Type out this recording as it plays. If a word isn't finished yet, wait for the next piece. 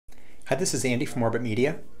Hi, this is Andy from Orbit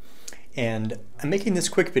Media, and I'm making this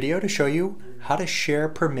quick video to show you how to share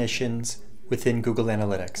permissions within Google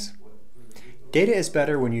Analytics. Data is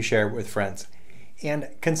better when you share it with friends, and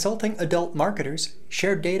consulting adult marketers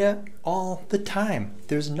share data all the time.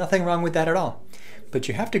 There's nothing wrong with that at all. But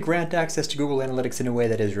you have to grant access to Google Analytics in a way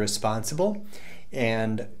that is responsible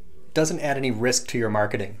and doesn't add any risk to your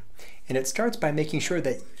marketing. And it starts by making sure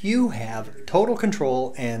that you have total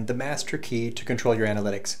control and the master key to control your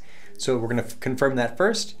analytics. So we're going to confirm that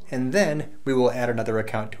first, and then we will add another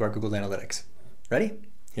account to our Google Analytics. Ready?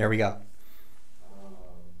 Here we go.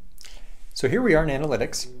 So here we are in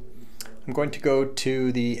Analytics. I'm going to go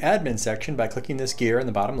to the admin section by clicking this gear in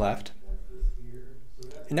the bottom left.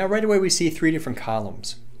 And now right away we see three different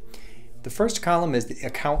columns. The first column is the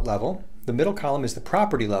account level, the middle column is the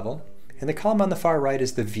property level, and the column on the far right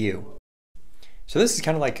is the view. So this is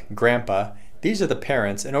kind of like grandpa. These are the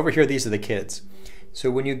parents, and over here these are the kids. So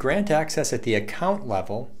when you grant access at the account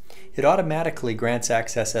level, it automatically grants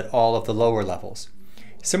access at all of the lower levels.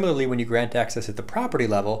 Similarly, when you grant access at the property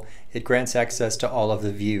level, it grants access to all of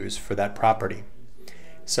the views for that property.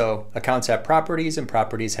 So accounts have properties and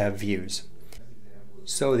properties have views.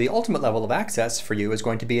 So the ultimate level of access for you is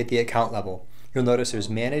going to be at the account level. You'll notice there's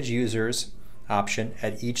Manage Users option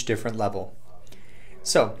at each different level.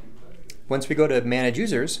 So once we go to Manage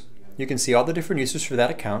Users, you can see all the different users for that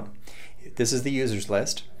account. This is the users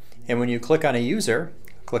list. And when you click on a user,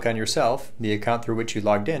 click on yourself, the account through which you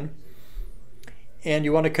logged in, and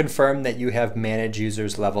you want to confirm that you have Manage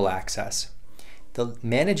Users level access. The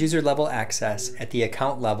Manage User level access at the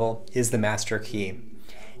account level is the master key.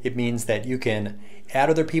 It means that you can add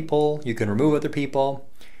other people, you can remove other people,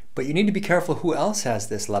 but you need to be careful who else has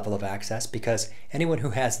this level of access, because anyone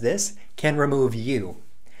who has this can remove you.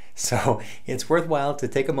 So it's worthwhile to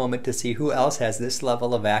take a moment to see who else has this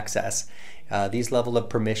level of access, these level of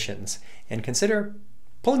permissions, and consider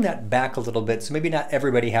pulling that back a little bit so maybe not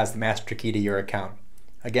everybody has the master key to your account.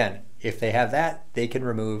 Again, if they have that, they can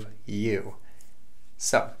remove you.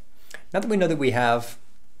 So now that we know that we have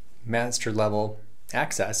master level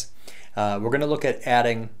access, we're going to look at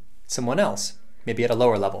adding someone else, maybe at a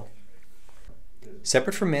lower level.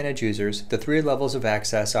 Separate from Manage Users, the three levels of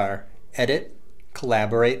access are Edit,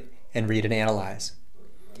 Collaborate, and Read and Analyze.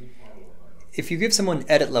 If you give someone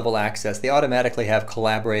Edit level access, they automatically have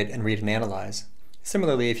Collaborate and Read and Analyze.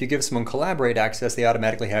 Similarly, if you give someone Collaborate access, they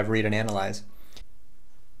automatically have Read and Analyze.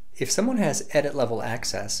 If someone has Edit level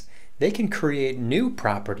access, they can create new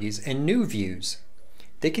properties and new views.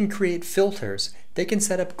 They can create filters, they can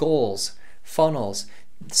set up goals, funnels,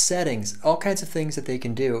 settings, all kinds of things that they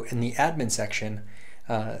can do in the admin section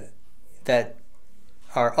that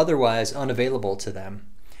are otherwise unavailable to them.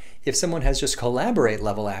 If someone has just Collaborate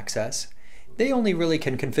level access, they only really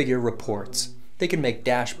can configure reports. They can make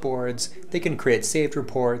dashboards, they can create saved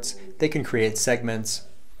reports, they can create segments.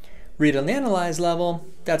 Read and Analyze level,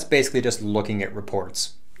 that's basically just looking at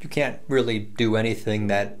reports. You can't really do anything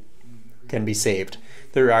that can be saved.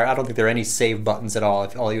 I don't think there are any save buttons at all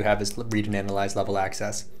if all you have is Read and Analyze level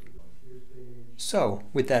access. So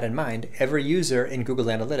with that in mind, every user in Google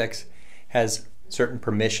Analytics has certain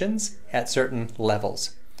permissions at certain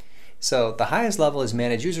levels. So the highest level is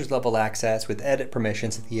Manage Users level access with edit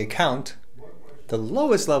permissions at the account. The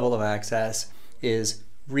lowest level of access is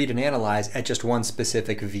Read and Analyze at just one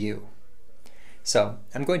specific view. So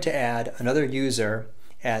I'm going to add another user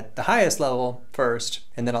at the highest level first,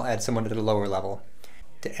 and then I'll add someone at the lower level.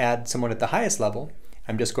 To add someone at the highest level,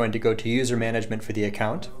 I'm just going to go to User Management for the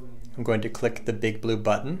account. I'm going to click the big blue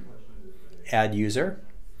button, Add User,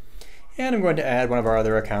 and I'm going to add one of our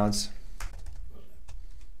other accounts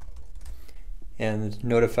and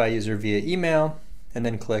notify user via email, and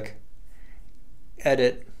then click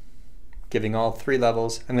Edit, giving all three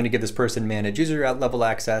levels. I'm going to give this person Manage User level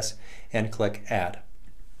access and click Add.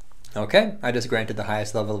 Okay, I just granted the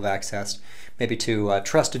highest level of access, maybe to a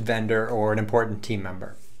trusted vendor or an important team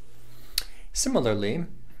member. Similarly,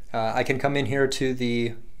 I can come in here to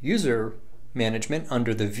the User Management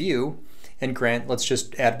under the View and grant, let's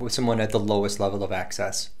just add someone at the lowest level of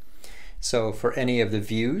access. So for any of the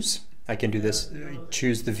views, I can do this,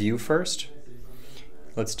 choose the view first.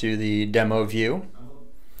 Let's do the demo view.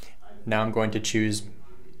 Now I'm going to choose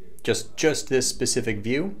just this specific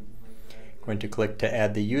view. I'm going to click to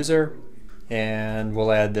add the user, and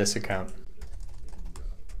we'll add this account.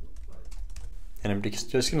 And I'm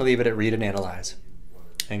just going to leave it at Read and Analyze,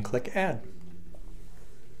 and click Add.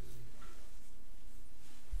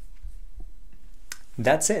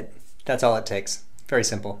 That's it. That's all it takes. Very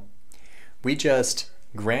simple. We just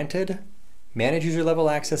granted manage user level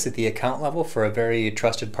access at the account level for a very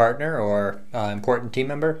trusted partner or important team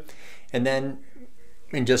member, And then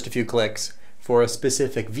in just a few clicks, for a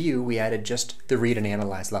specific view, we added just the read and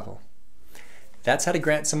analyze level. That's how to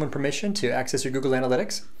grant someone permission to access your Google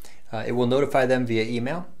Analytics. It will notify them via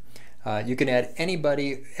email. You can add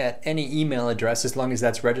anybody at any email address as long as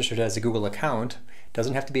that's registered as a Google account. It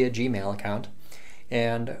doesn't have to be a Gmail account.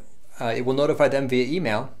 And it will notify them via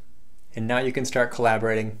email. And now you can start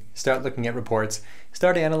collaborating, start looking at reports,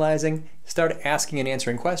 start analyzing, start asking and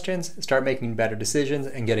answering questions, start making better decisions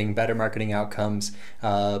and getting better marketing outcomes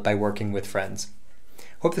by working with friends.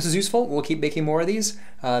 Hope this was useful. We'll keep making more of these.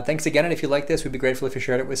 Thanks again, and if you like this, we'd be grateful if you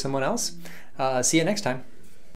shared it with someone else. See you next time.